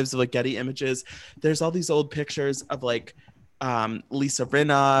archives of like Getty Images, there's all these old pictures of like Lisa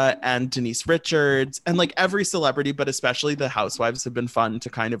Rinna and Denise Richards and like every celebrity, but especially the housewives have been fun to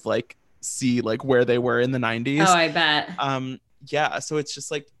kind of like see like where they were in the 90s. Oh, I bet. Yeah, so it's just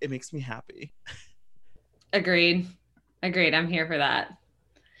like, it makes me happy. Agreed. I'm here for that.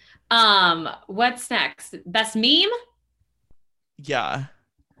 What's next? Best meme? Yeah.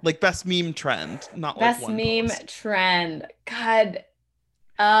 Like best meme trend, not best like one meme post. trend. God.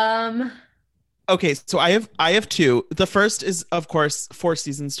 Okay, so I have 2. The first is, of course, 4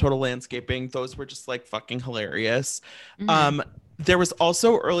 Seasons Total Landscaping. Those were just like fucking hilarious. Mm-hmm. There was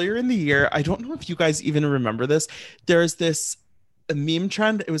also earlier in the year, I don't know if you guys even remember this, there's this a meme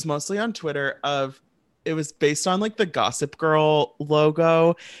trend. It was mostly on Twitter it was based on like the Gossip Girl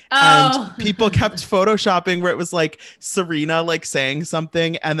logo. And people kept photoshopping where it was like Serena like saying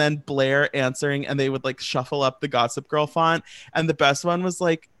something and then Blair answering, and they would like shuffle up the Gossip Girl font. And the best one was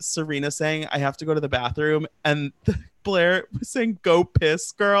like Serena saying, "I have to go to the bathroom," and Blair was saying, "Go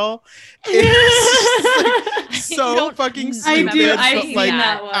piss, girl." It's like, so fucking stupid, but like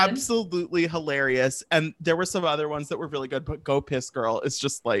absolutely hilarious. And there were some other ones that were really good, but "Go piss, girl" is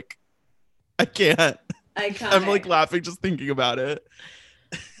just like, I can't. Iconic. I'm like laughing just thinking about it.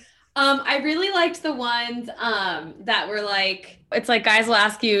 I really liked the ones that were like, it's like guys will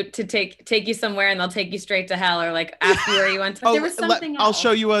ask you to take you somewhere and they'll take you straight to hell, or like ask you where you went. But there was something else.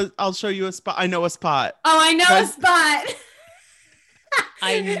 I'll show you a spot. I know a spot. Oh, I know a spot.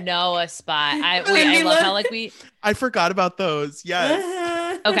 I know a spot. I love how like I forgot about those.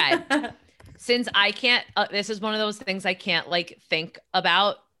 Yes. Okay. Since I can't, this is one of those things I can't like think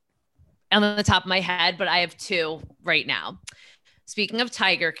about on the top of my head, but I have two right now. Speaking of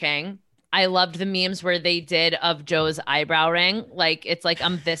Tiger King, I loved the memes where they did of Joe's eyebrow ring. Like, it's like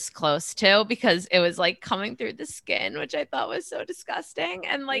I'm this close to, because it was like coming through the skin, which I thought was so disgusting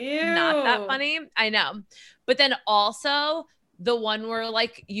and like not that funny. I know. But then also the one where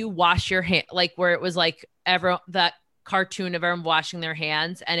like you wash your hand, like where it was like that cartoon of everyone washing their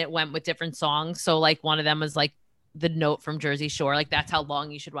hands, and it went with different songs. So like one of them was like the note from Jersey Shore, like that's how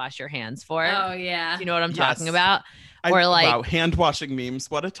long you should wash your hands for. Oh yeah. You know what I'm talking about? Or like, wow, hand washing memes.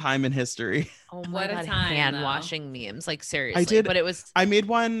 What a time in history. Oh my God, hand washing memes. Like seriously. I did. But it was, I made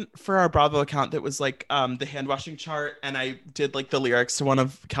one for our Bravo account that was like the hand washing chart, and I did like the lyrics to one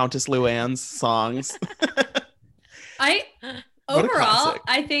of Countess Luann's songs. Overall,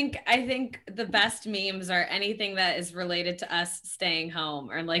 I think the best memes are anything that is related to us staying home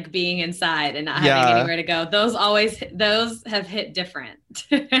or like being inside and not having anywhere to go. Those have hit different.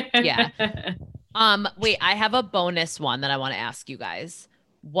 Yeah. Wait, I have a bonus one that I want to ask you guys.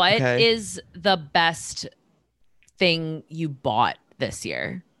 What is the best thing you bought this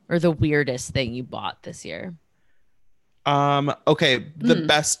year, or the weirdest thing you bought this year? Okay, the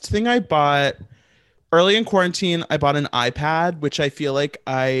best thing I bought early in quarantine, I bought an iPad, which I feel like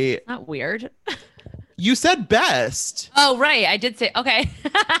not weird. You said best. Oh, right. I did say, okay.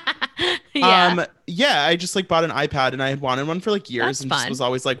 Yeah, I just like bought an iPad, and I had wanted one for like years. That's and fun. just was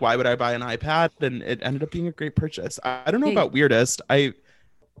always like, why would I buy an iPad? And it ended up being a great purchase. I don't know about weirdest. I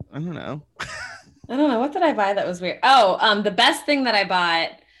don't know. I don't know. What did I buy that was weird? Oh, the best thing that I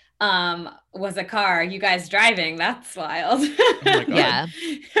bought was a car. You guys driving. That's wild. Oh my God.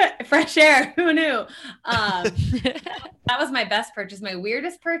 Yeah. Fresh air. Who knew? That was my best purchase. My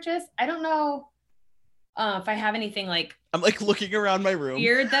weirdest purchase, I don't know if I have anything like, I'm like looking around my room.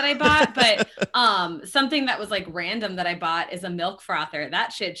 Weird that I bought, but something that was like random that I bought is a milk frother.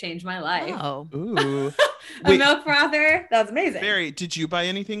 That shit changed my life. Oh. Ooh. A milk frother? That's amazing. Barry, did you buy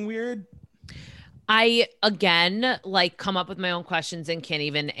anything weird? I, again, like come up with my own questions and can't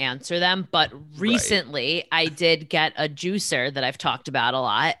even answer them. But recently I did get a juicer that I've talked about a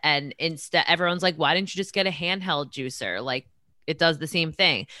lot. And instead, everyone's like, why didn't you just get a handheld juicer? Like, it does the same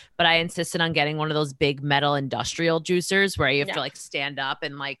thing. But I insisted on getting one of those big metal industrial juicers where you have to like stand up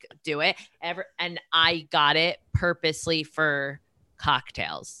and like do it. And I got it purposely for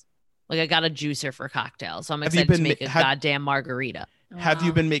cocktails. Like, I got a juicer for cocktails. So I'm excited to make a goddamn margarita. Have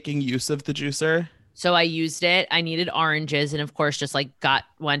you been making use of the juicer? So I used it. I needed oranges, and of course, just like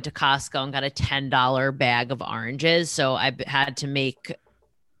went to Costco and got a $10 bag of oranges. So I had to make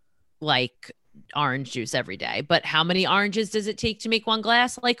like orange juice every day. But how many oranges does it take to make one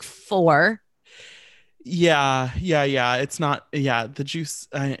glass? Like 4. Yeah. It's not. Yeah, the juice.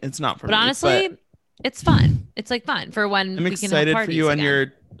 It's not for me. But honestly, it's fun. It's like fun for when I'm we can have excited parties for you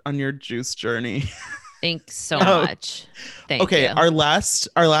again. on your juice journey. Thanks so much. Thank you. Our last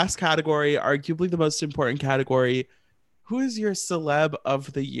category, arguably the most important category. Who is your celeb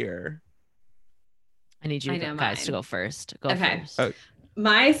of the year? I need you guys to go first. Go first. Oh.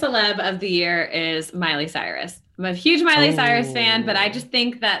 My celeb of the year is Miley Cyrus. I'm a huge Miley Cyrus fan, but I just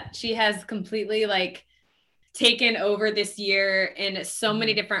think that she has completely like taken over this year in so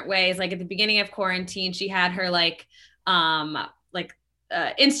many different ways. Like at the beginning of quarantine, she had her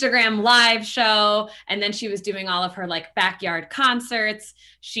Instagram live show, and then she was doing all of her like backyard concerts.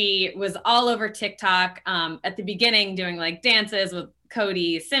 She was all over TikTok at the beginning doing like dances with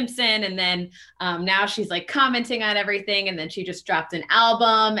Cody Simpson, and then now she's like commenting on everything, and then she just dropped an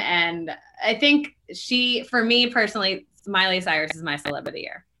album. And I think for me personally, Miley Cyrus is my celeb of the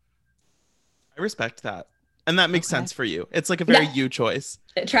year. I respect that, and that makes sense for you. It's like a very you choice.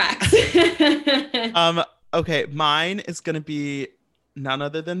 It tracks. Okay, mine is gonna be none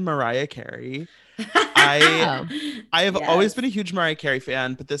other than Mariah Carey. I have always been a huge Mariah Carey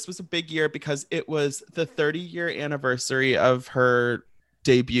fan, but this was a big year because it was the 30-year anniversary of her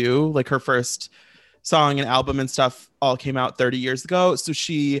debut. Like her first song and album and stuff all came out 30 years ago. So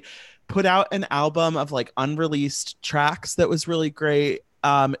she put out an album of like unreleased tracks that was really great.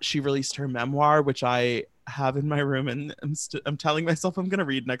 She released her memoir, which I have in my room, and I'm telling myself I'm going to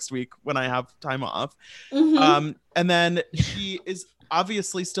read next week when I have time off. And then she is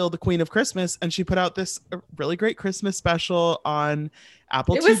obviously still the queen of Christmas, and she put out this really great Christmas special on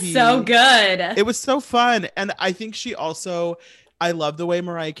Apple TV. It was so good. It was so fun. And I think she also, I love the way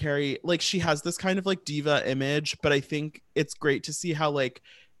Mariah Carey, like she has this kind of like diva image, but I think it's great to see how like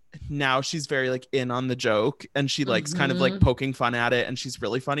now she's very like in on the joke, and she likes kind of like poking fun at it, and she's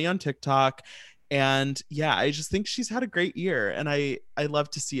really funny on TikTok. And yeah, I just think she's had a great year, and I love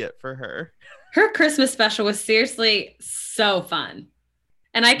to see it for her. Her Christmas special was seriously so fun.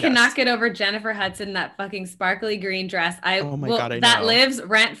 And I cannot get over Jennifer Hudson, that fucking sparkly green dress. Oh my God, I that know. lives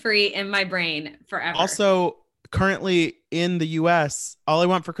rent free in my brain forever. Also, currently in the US, All I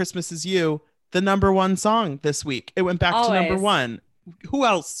Want for Christmas Is You, the #1 song this week. It went back to #1. Who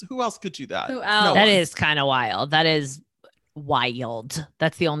else could do that? Who else? That is kind of wild. That is wild.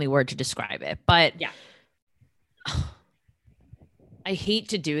 That's the only word to describe it. But yeah. I hate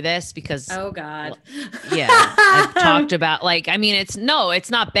to do this because oh God. Yeah. I've talked about like, I mean, it's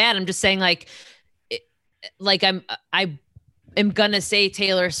not bad. I'm just saying like I am gonna say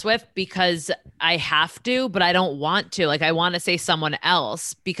Taylor Swift because I have to, but I don't want to. Like I want to say someone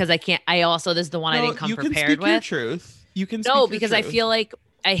else because I can't. This is the one I didn't come prepared with. You can speak your truth. You can speak no, your because truth. I feel like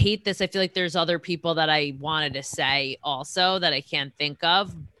I hate this. I feel like there's other people that I wanted to say also that I can't think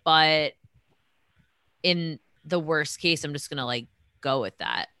of, but in the worst case, I'm just gonna like go with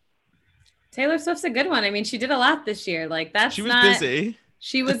that. Taylor Swift's a good one. I mean, she did a lot this year. Like that's she was busy.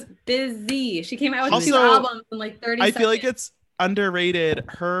 She was busy. She came out with also, 2 albums in like 30 seconds. I feel like it's underrated.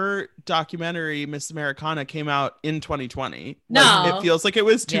 Her documentary Miss Americana came out in 2020. No, like, it feels like it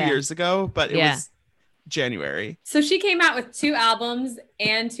was 2 years ago, but it was January. So she came out with 2 albums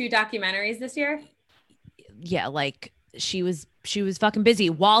and 2 documentaries this year. Yeah, like she was fucking busy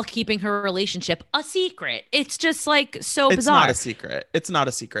while keeping her relationship a secret. It's just like so bizarre. It's not a secret. It's not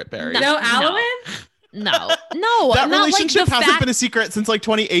a secret, Barry. No Alwyn? No. That relationship like hasn't been a secret since like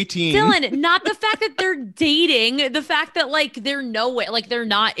 2018. Dylan, not the fact that they're dating, the fact that like they're they're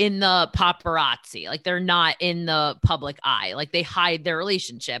not in the paparazzi, like they're not in the public eye, like they hide their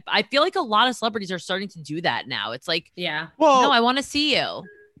relationship. I feel like a lot of celebrities are starting to do that now. It's like, well, no, I want to see you.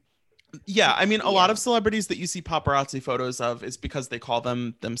 Yeah, I mean, a lot of celebrities that you see paparazzi photos of is because they call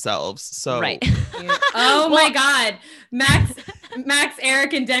them themselves. So right. Oh my God, Max,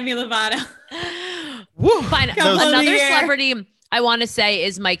 Eric, and Demi Lovato. Woo. Fine. Another celebrity I want to say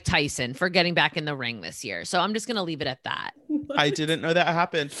is Mike Tyson for getting back in the ring this year. So I'm just gonna leave it at that. I didn't know that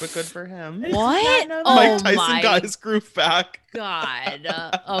happened, but good for him. What? Mike Tyson got his groove back. God.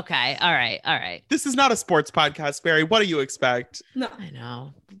 Okay. All right. This is not a sports podcast, Barry. What do you expect? No, I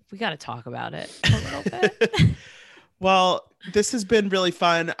know. We got to talk about it a little bit. Well, this has been really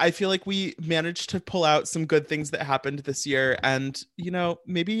fun. I feel like we managed to pull out some good things that happened this year. And, you know,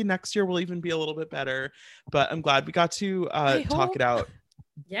 maybe next year will even be a little bit better. But I'm glad we got to talk it out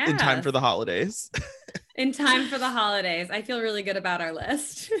in time for the holidays. In time for the holidays. I feel really good about our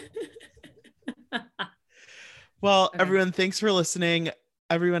list. Well, everyone, thanks for listening.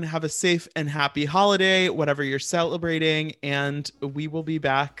 Everyone have a safe and happy holiday, whatever you're celebrating. And we will be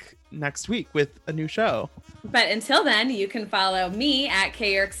back next week with a new show. But until then, you can follow me at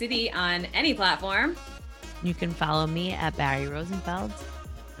K York City on any platform. You can follow me at Barry Rosenfeld.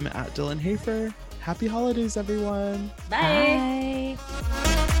 I'm at Dylan Hafer. Happy holidays, everyone. Bye.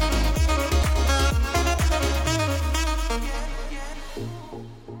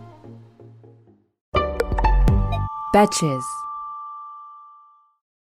 Betches.